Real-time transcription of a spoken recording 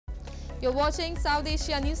You're watching South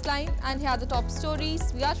Asia Newsline, and here are the top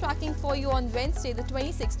stories we are tracking for you on Wednesday, the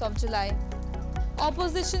 26th of July.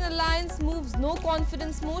 Opposition alliance moves no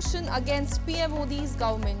confidence motion against PM Modi's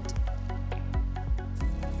government.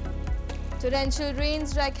 Torrential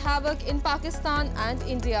rains wreak havoc in Pakistan and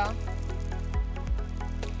India.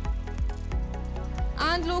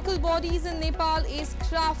 And local bodies in Nepal ace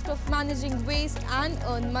craft of managing waste and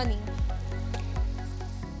earn money.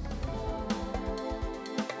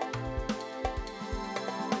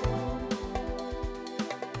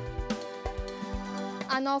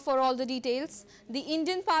 And now for all the details. The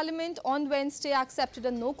Indian Parliament on Wednesday accepted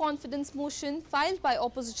a no-confidence motion filed by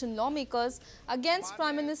opposition lawmakers against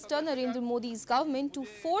Prime Minister Narendra Modi's government to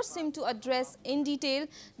force him to address in detail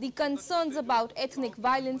the concerns about ethnic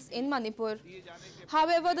violence in Manipur.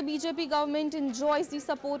 However, the BJP government enjoys the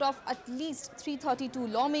support of at least 332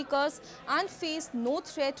 lawmakers and faced no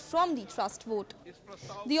threat from the trust vote.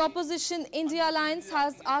 The opposition India Alliance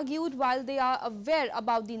has argued while they are aware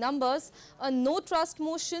about the numbers, a no-trust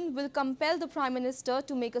motion will compel the Prime Minister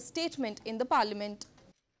to make a statement in the Parliament.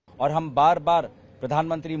 और हम बार-बार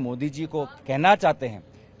प्रधानमंत्री मोदी जी को कहना चाहते हैं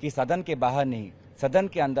कि सदन के बाहर नहीं, सदन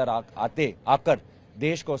के अंदर आकर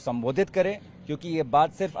देश को संबोधित करें, क्योंकि ये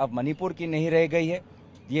बात सिर्फ अब मणिपुर की नहीं रह गई है,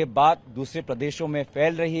 ये बात दूसरे प्रदेशों में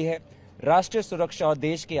फैल रही है। राष्ट्रीय सुरक्षा और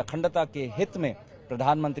देश की अखंडता के हित में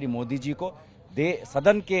प्रधानमंत्री मोदी जी को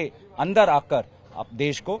सदन के अंदर आकर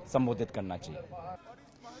देश को संबोधित करना चाहिए।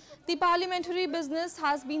 The parliamentary business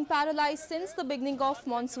has been paralyzed since the beginning of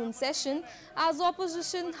monsoon session, as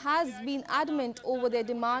opposition has been adamant over their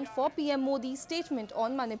demand for PM Modi's statement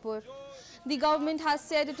on Manipur. The government has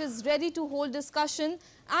said it is ready to hold discussion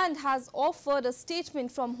and has offered a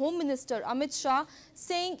statement from Home Minister Amit Shah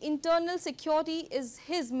saying internal security is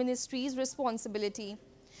his ministry's responsibility.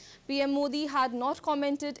 PM Modi had not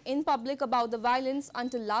commented in public about the violence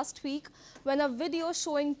until last week, when a video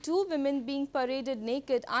showing two women being paraded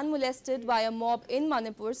naked and molested by a mob in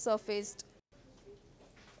Manipur surfaced.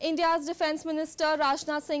 India's Defence Minister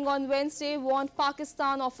Rajnath Singh on Wednesday warned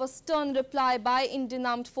Pakistan of a stern reply by Indian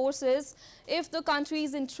armed forces if the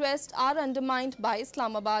country's interests are undermined by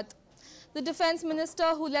Islamabad. The Defence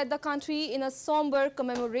Minister, who led the country in a sombre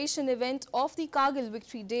commemoration event of the Kargil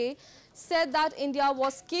Victory Day, said that India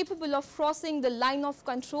was capable of crossing the line of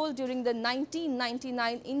control during the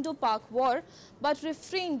 1999 Indo-Pak war, but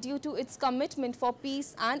refrained due to its commitment for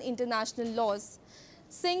peace and international laws.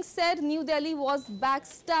 Singh said New Delhi was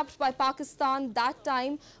backstabbed by Pakistan that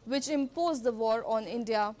time, which imposed the war on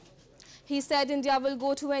India. He said India will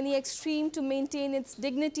go to any extreme to maintain its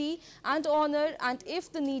dignity and honor, and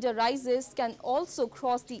if the need arises, can also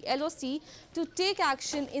cross the LOC to take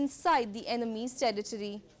action inside the enemy's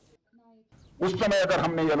territory. उस समय अगर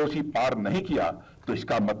हमने LOC पार नहीं किया तो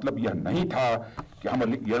इसका मतलब यह नहीं था कि हम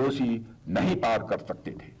एलओसी नहीं पार कर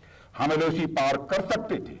सकते थे। हम एलओसी पार कर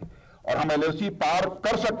सकते थे और हम एलओसी पार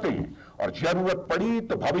कर सकते हैं, और जरूरत पड़ी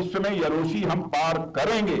तो भविष्य में एलओसी हम पार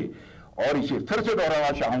करेंगे। और इसे फिर से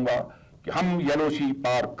दोहराना चाहूंगा कि हम एलओसी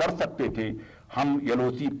पार कर सकते थे, हम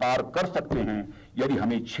एलओसी पार कर सकते हैं यदि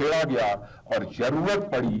हमें छेड़ा गया, और जरूरत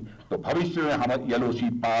पड़ी तो भविष्य में हम एलओसी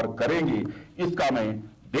पार करेंगे। इसका मैं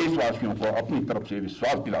देशवासियों को अपनी तरफ से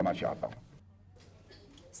विश्वास दिलाना चाहता हूं।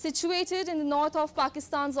 Situated in the north of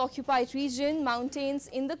Pakistan's occupied region, mountains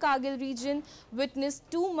in the Kargil region witnessed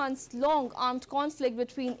 2 months-long armed conflict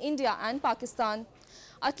between India and Pakistan.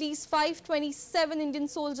 At least 527 Indian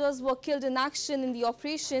soldiers were killed in action in the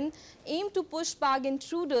operation aimed to push back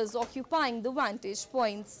intruders occupying the vantage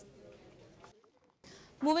points.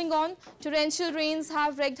 Moving on, torrential rains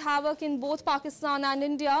have wreaked havoc in both Pakistan and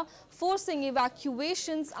India, forcing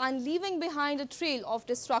evacuations and leaving behind a trail of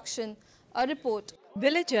destruction. A report.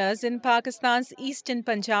 Villagers in Pakistan's eastern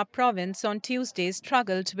Punjab province on Tuesday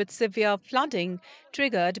struggled with severe flooding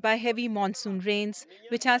triggered by heavy monsoon rains,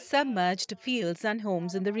 which has submerged fields and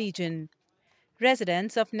homes in the region.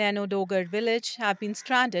 Residents of Naino Dogar village have been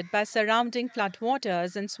stranded by surrounding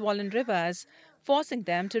floodwaters and swollen rivers, forcing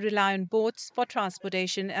them to rely on boats for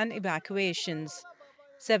transportation and evacuations.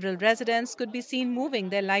 Several residents could be seen moving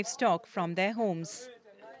their livestock from their homes.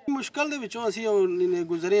 मुश्किल दे विचों असीं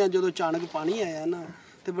गुजरे आ जदों अचानक पानी आया ना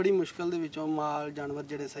ते बड़ी मुश्किल दे विचों माल जानवर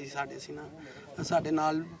जिहड़े सही साडे सी ना साडे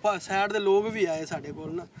नाल साइड दे लोग भी आए साडे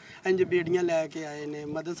कोल ना इंज बेड़ियां लैके आए ने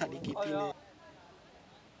मदद साडी कीती ने.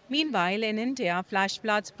 Meanwhile, in India, flash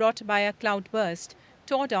floods brought by a cloudburst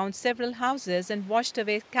tore down several houses and washed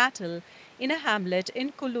away cattle in a hamlet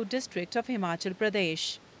in Kullu district of Himachal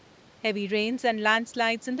Pradesh. Heavy rains and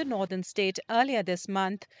landslides in the northern state earlier this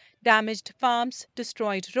month damaged farms,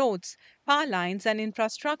 destroyed roads, power lines and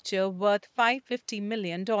infrastructure worth $550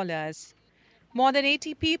 million. More than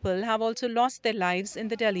 80 people have also lost their lives in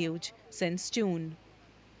the deluge since June.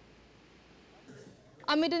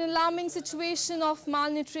 Amid an alarming situation of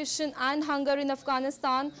malnutrition and hunger in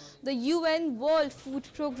Afghanistan, the UN World Food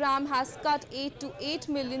Programme has cut aid to 8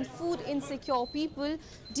 million food insecure people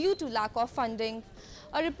due to lack of funding.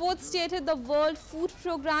 A report stated the World Food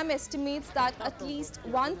Programme estimates that at least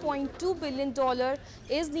 $1.2 billion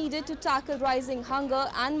is needed to tackle rising hunger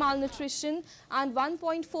and malnutrition, and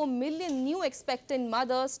 1.4 million new expectant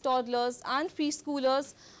mothers, toddlers and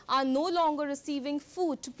preschoolers are no longer receiving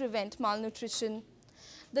food to prevent malnutrition.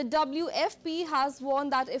 The WFP has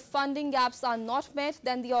warned that if funding gaps are not met,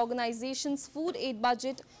 then the organization's food aid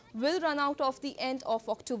budget will run out of the end of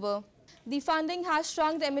October. The funding has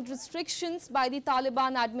shrunk amid restrictions by the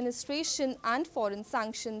Taliban administration and foreign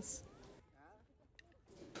sanctions.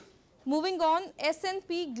 Moving on,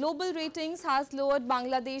 S&P Global Ratings has lowered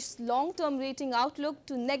Bangladesh's long-term rating outlook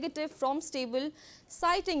to negative from stable,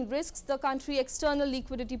 citing risks the country's external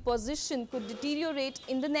liquidity position could deteriorate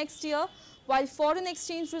in the next year, while foreign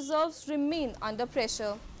exchange reserves remain under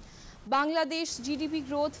pressure. Bangladesh's GDP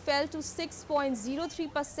growth fell to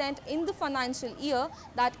 6.03% in the financial year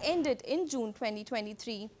that ended in June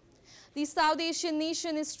 2023. The South Asian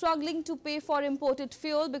nation is struggling to pay for imported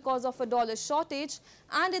fuel because of a dollar shortage,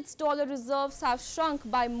 and its dollar reserves have shrunk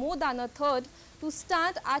by more than a third to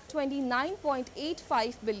stand at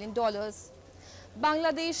 $29.85 billion.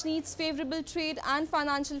 Bangladesh needs favorable trade and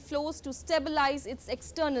financial flows to stabilize its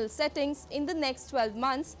external settings in the next 12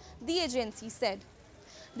 months, the agency said.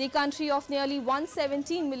 The country of nearly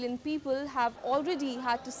 117 million people have already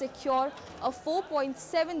had to secure a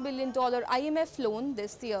 $4.7 billion IMF loan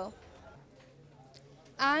this year.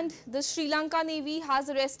 And the Sri Lanka Navy has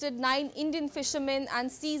arrested 9 Indian fishermen and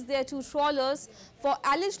seized their 2 trawlers for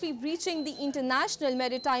allegedly breaching the International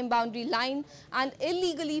Maritime Boundary Line and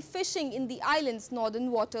illegally fishing in the island's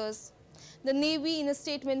northern waters. The Navy in a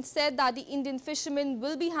statement said that the Indian fishermen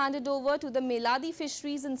will be handed over to the Meladi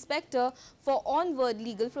Fisheries Inspector for onward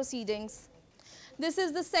legal proceedings. This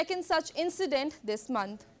is the second such incident this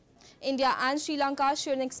month. India and Sri Lanka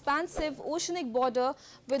share an expansive oceanic border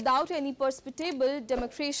without any perceptible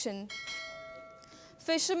demarcation.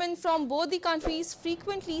 Fishermen from both the countries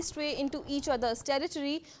frequently stray into each other's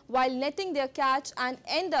territory while netting their catch and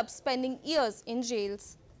end up spending years in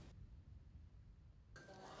jails.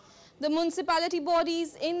 The municipality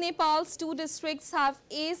bodies in Nepal's 2 districts have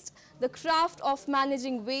aced the craft of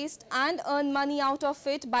managing waste and earn money out of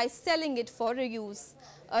it by selling it for reuse.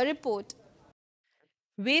 A report.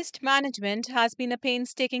 Waste management has been a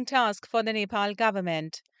painstaking task for the Nepal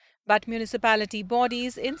government, but municipality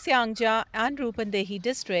bodies in Siangja and Rupandehi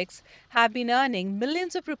districts have been earning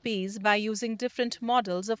millions of rupees by using different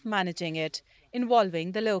models of managing it,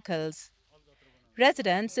 involving the locals.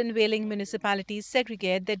 Residents in Whaling municipalities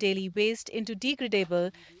segregate their daily waste into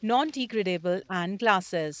degradable, non-degradable and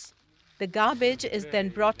glasses. The garbage is then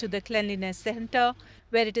brought to the cleanliness center,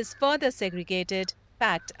 where it is further segregated,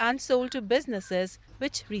 packed and sold to businesses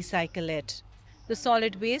which recycle it. The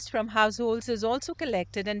solid waste from households is also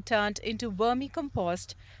collected and turned into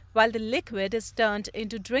vermicompost, while the liquid is turned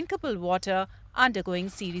into drinkable water, undergoing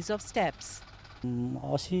series of steps.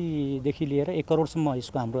 80 देखि लिएर 1 करोडसम्म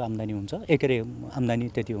यसको हाम्रो आम्दानी हुन्छ एकरे आम्दानी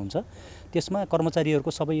त्यति हुन्छ त्यसमा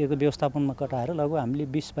कर्मचारीहरुको सबै यो व्यवस्थापनमा कटाएर लगभग हामीले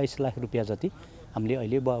 20-22 लाख रुपैयाँ जति हामीले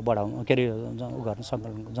अहिले बढाउन के रे गर्न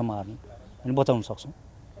सक्छौं जम्मा गर्न अनि बचाउन सक्छौं.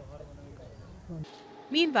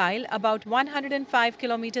 Meanwhile, about 105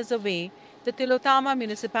 kilometers away, the Tilotama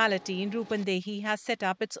municipality in Rupandehi has set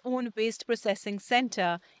up its own waste processing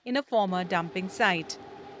center in a former dumping site.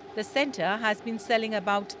 The center has been selling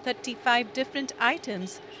about 35 different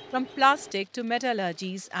items from plastic to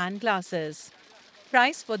metallurgies and glasses.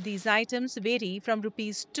 Price for these items vary from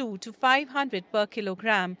Rs 2 to 500 per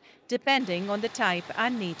kilogram depending on the type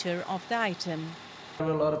and nature of the item.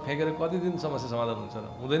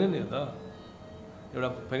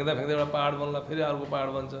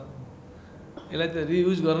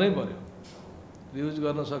 Reuse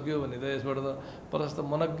गर्न सक्यो भने त यसबाट त प्रशस्त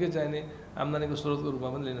मनग्गे चाहिने आम्दानीको स्रोतको रूपमा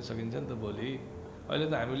पनि लिन सकिन्छ नि त भोलि.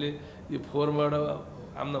 अहिले त हामीले यो फोरबाट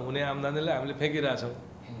हुने आम्दानीलाई हामीले फ्याँकिरा छौं.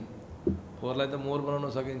 फोरलाई त मोर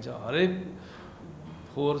बनाउन सकिन्छ. हरेक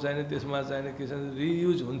फोर चाहिने त्यसमा चाहिने के छ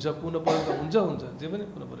रियुज हुन्छ, पुनः प्रयोग हुन्छ जे पनि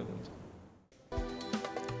पुनः प्रयोग हुन्छ.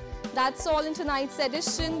 That's all in tonight's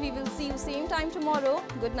edition. We will see you same time tomorrow.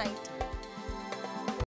 Good night.